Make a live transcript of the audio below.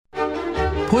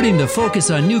putting the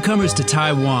focus on newcomers to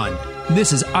Taiwan.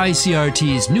 This is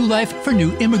ICRT's New Life for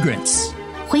New Immigrants.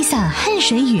 挥洒汗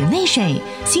水与泪水，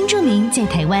新住民在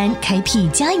台湾开辟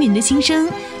家园的心声，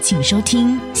请收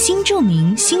听新住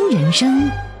民新人生。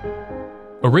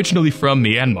Originally from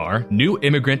Myanmar, new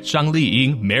immigrant Zhang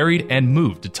Liing married and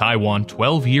moved to Taiwan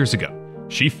 12 years ago.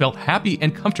 She felt happy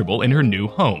and comfortable in her new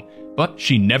home, but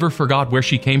she never forgot where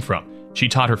she came from. She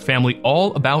taught her family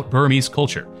all about Burmese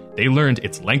culture. They learned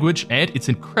its language and its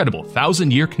incredible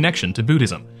 1,000-year connection to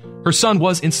Buddhism. Her son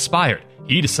was inspired.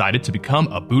 He decided to become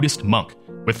a Buddhist monk.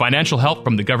 With financial help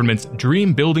from the government's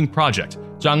Dream Building Project,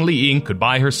 Zhang Liing could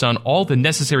buy her son all the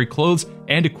necessary clothes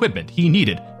and equipment he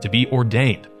needed to be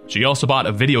ordained. She also bought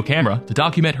a video camera to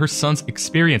document her son's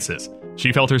experiences.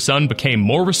 She felt her son became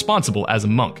more responsible as a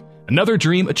monk. Another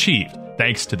dream achieved,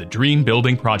 thanks to the Dream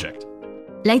Building Project.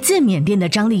 来自缅甸的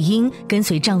张丽英跟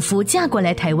随丈夫嫁过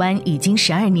来台湾已经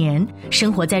12年，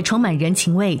生活在充满人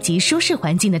情味及舒适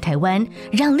环境的台湾，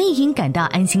让丽英感到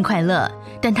安心快乐。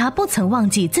但她不曾忘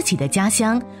记自己的家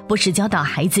乡，不时教导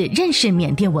孩子认识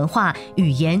缅甸文化、语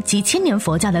言及千年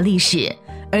佛教的历史。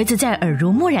儿子在耳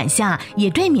濡目染下，也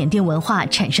对缅甸文化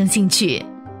产生兴趣。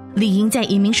丽英在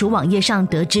移民署网页上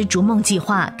得知逐梦计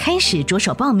划，开始着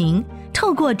手报名。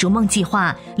透过逐梦计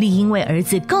划，丽英为儿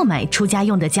子购买出家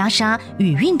用的袈裟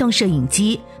与运动摄影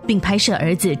机，并拍摄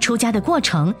儿子出家的过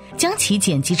程，将其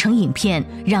剪辑成影片，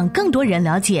让更多人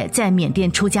了解在缅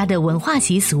甸出家的文化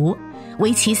习俗。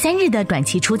为期3日的短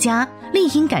期出家，丽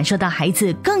英感受到孩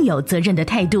子更有责任的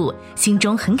态度，心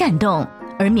中很感动。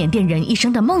而缅甸人一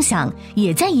生的梦想，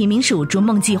也在移民署逐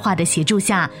梦计划的协助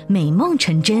下美梦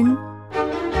成真。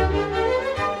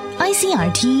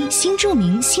ICRT 新住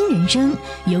民新人生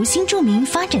由新住民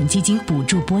发展基金补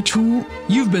助播出。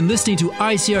 You've been listening to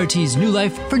ICRT's New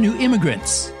Life for New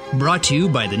Immigrants, brought to you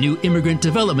by the New Immigrant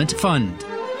Development Fund.